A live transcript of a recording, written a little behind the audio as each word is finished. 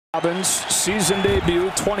Dobbins, season debut,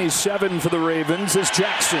 27 for the Ravens, is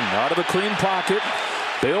Jackson out of a clean pocket.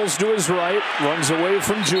 Bails to his right, runs away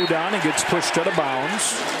from Judon and gets pushed out of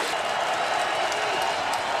bounds.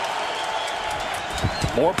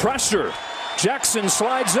 More pressure. Jackson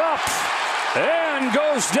slides up and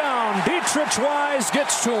goes down. Deatrich Wise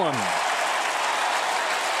gets to him.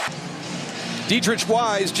 Deatrich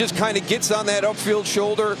Wise just kind of gets on that upfield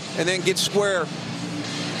shoulder and then gets square.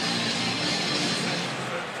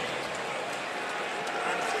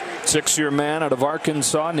 Six-year man out of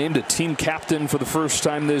Arkansas, named a team captain for the first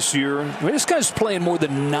time this year. I mean, this guy's playing more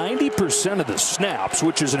than 90% of the snaps,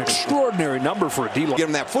 which is an extraordinary number for a D-line. Give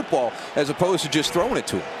him that football as opposed to just throwing it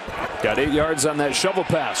to him. Got 8 yards on that shovel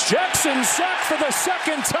pass. Jackson sacked for the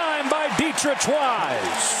second time by Deatrich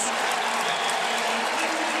Wise.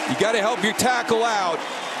 You got to help your tackle out.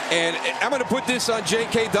 And I'm going to put this on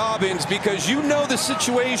J.K. Dobbins because you know the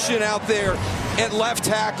situation out there at left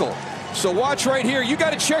tackle. So watch right here. You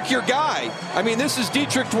got to check your guy. I mean, this is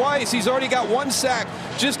Deatrich Wise. He's already got 1 sack.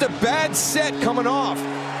 Just a bad set coming off.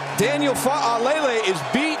 Daniel Fa'alele is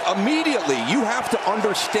beat immediately. You have to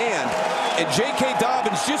understand. And J.K.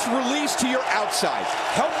 Dobbins just released to your outside.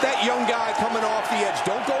 Help that young guy coming off the edge.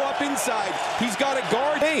 Don't go up inside. He's got a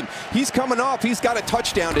guard game. He's coming off. He's got a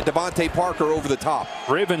touchdown to Devontae Parker over the top.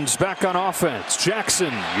 Ravens back on offense.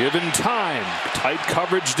 Jackson given time. Tight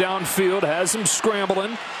coverage downfield. Has him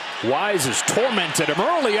scrambling. Wise has tormented him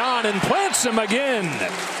early on and plants him again.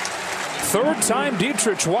 Third time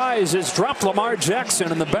Deatrich Wise has dropped Lamar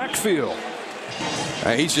Jackson in the backfield.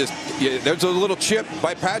 He's just, there's a little chip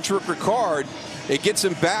by Patrick Ricard. It gets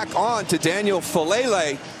him back on to Daniel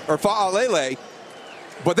Fa'alele.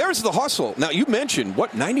 But there's the hustle. Now, you mentioned,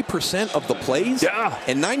 what, 90% of the plays? Yeah.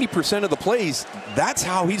 And 90% of the plays, that's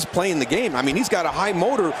how he's playing the game. I mean, he's got a high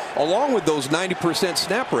motor along with those 90%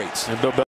 snap rates. And